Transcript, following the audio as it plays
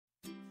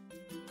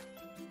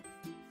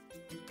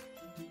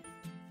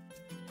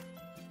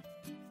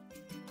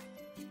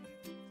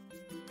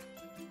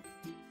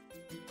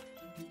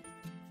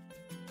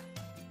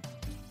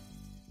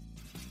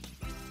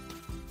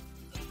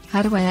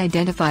How do I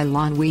identify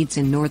lawn weeds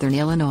in northern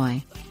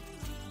Illinois?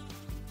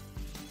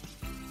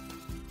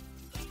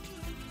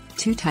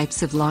 Two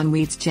types of lawn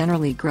weeds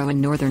generally grow in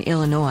northern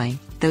Illinois,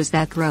 those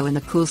that grow in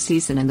the cool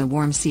season and the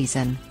warm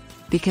season.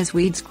 Because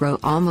weeds grow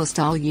almost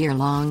all year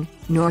long,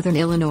 northern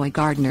Illinois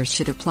gardeners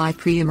should apply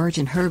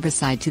pre-emergent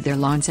herbicide to their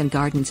lawns and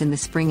gardens in the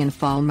spring and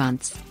fall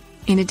months.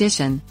 In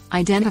addition,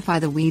 identify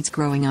the weeds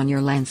growing on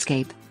your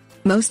landscape.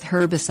 Most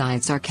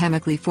herbicides are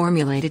chemically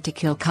formulated to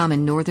kill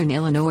common northern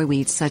Illinois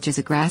weeds such as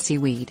a grassy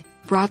weed,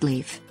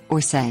 broadleaf, or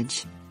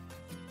sedge.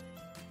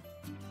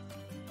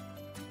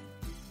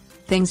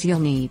 Things you'll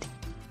need: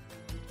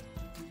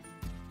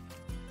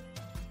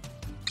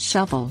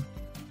 shovel,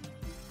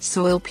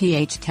 soil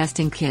pH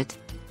testing kit,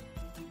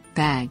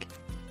 bag,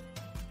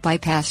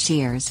 bypass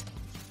shears.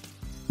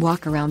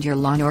 Walk around your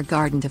lawn or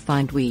garden to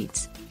find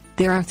weeds.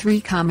 There are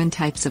three common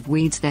types of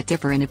weeds that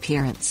differ in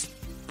appearance.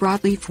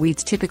 Broadleaf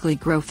weeds typically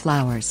grow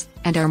flowers,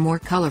 and are more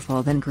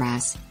colorful than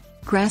grass.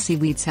 Grassy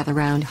weeds have a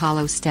round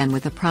hollow stem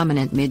with a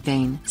prominent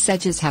midvein.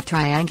 Sedges have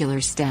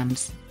triangular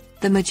stems.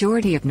 The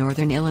majority of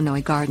northern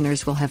Illinois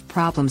gardeners will have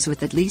problems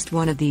with at least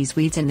one of these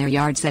weeds in their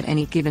yards at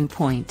any given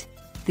point.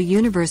 The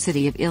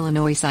University of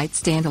Illinois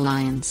cites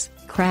dandelions,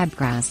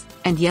 crabgrass,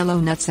 and yellow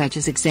nutsedge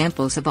as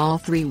examples of all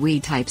three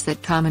weed types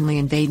that commonly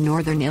invade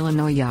northern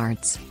Illinois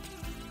yards.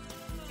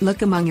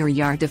 Look among your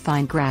yard to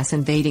find grass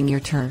invading your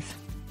turf.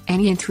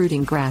 Any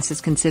intruding grass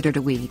is considered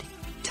a weed.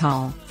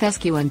 Tall,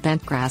 fescue and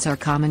bentgrass are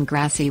common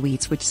grassy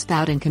weeds which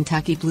spout in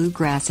Kentucky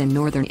bluegrass in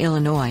northern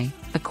Illinois,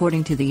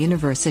 according to the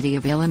University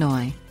of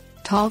Illinois.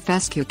 Tall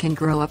fescue can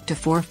grow up to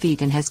 4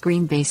 feet and has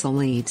green basal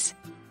leaves.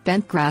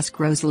 Bentgrass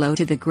grows low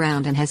to the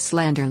ground and has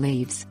slender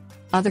leaves.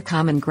 Other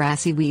common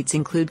grassy weeds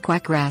include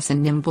quackgrass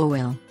and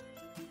nimblewill.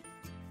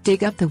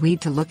 Dig up the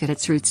weed to look at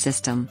its root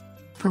system.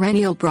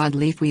 Perennial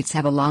broadleaf weeds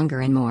have a longer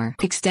and more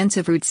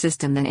extensive root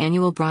system than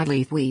annual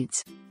broadleaf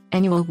weeds.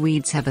 Annual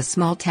weeds have a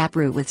small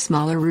taproot with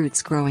smaller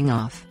roots growing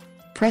off.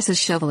 Press a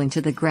shovel into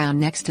the ground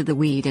next to the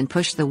weed and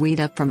push the weed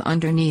up from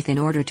underneath in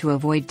order to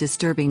avoid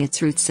disturbing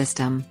its root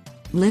system.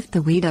 Lift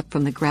the weed up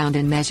from the ground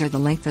and measure the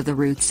length of the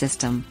root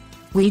system.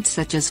 Weeds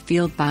such as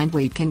field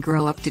bindweed can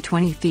grow up to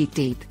 20 feet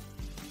deep.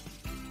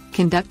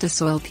 Conduct a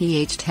soil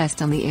pH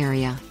test on the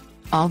area.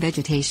 All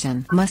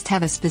vegetation must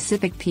have a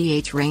specific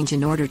pH range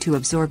in order to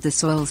absorb the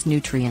soil's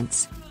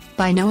nutrients.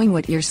 By knowing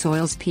what your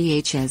soil's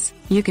pH is,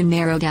 you can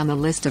narrow down the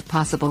list of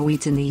possible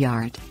weeds in the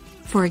yard.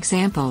 For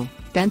example,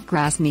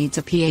 bentgrass needs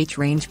a pH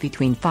range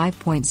between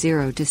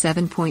 5.0 to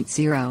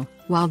 7.0,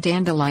 while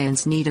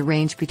dandelions need a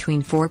range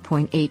between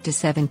 4.8 to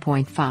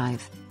 7.5.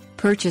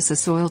 Purchase a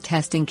soil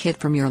testing kit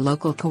from your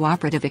local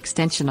cooperative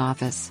extension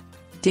office.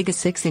 Dig a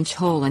 6-inch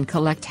hole and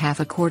collect half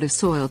a quart of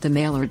soil to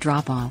mail or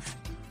drop off.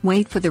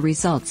 Wait for the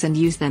results and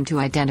use them to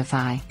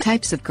identify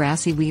types of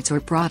grassy weeds or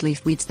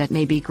broadleaf weeds that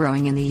may be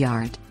growing in the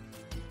yard.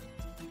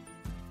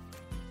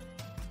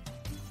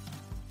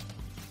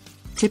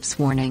 Tips: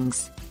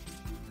 warnings.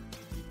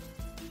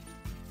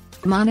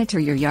 Monitor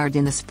your yard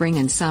in the spring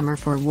and summer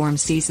for warm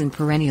season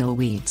perennial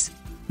weeds.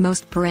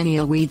 Most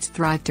perennial weeds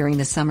thrive during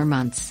the summer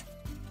months.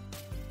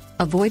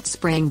 Avoid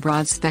spraying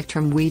broad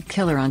spectrum weed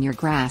killer on your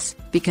grass,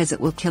 because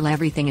it will kill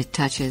everything it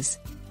touches.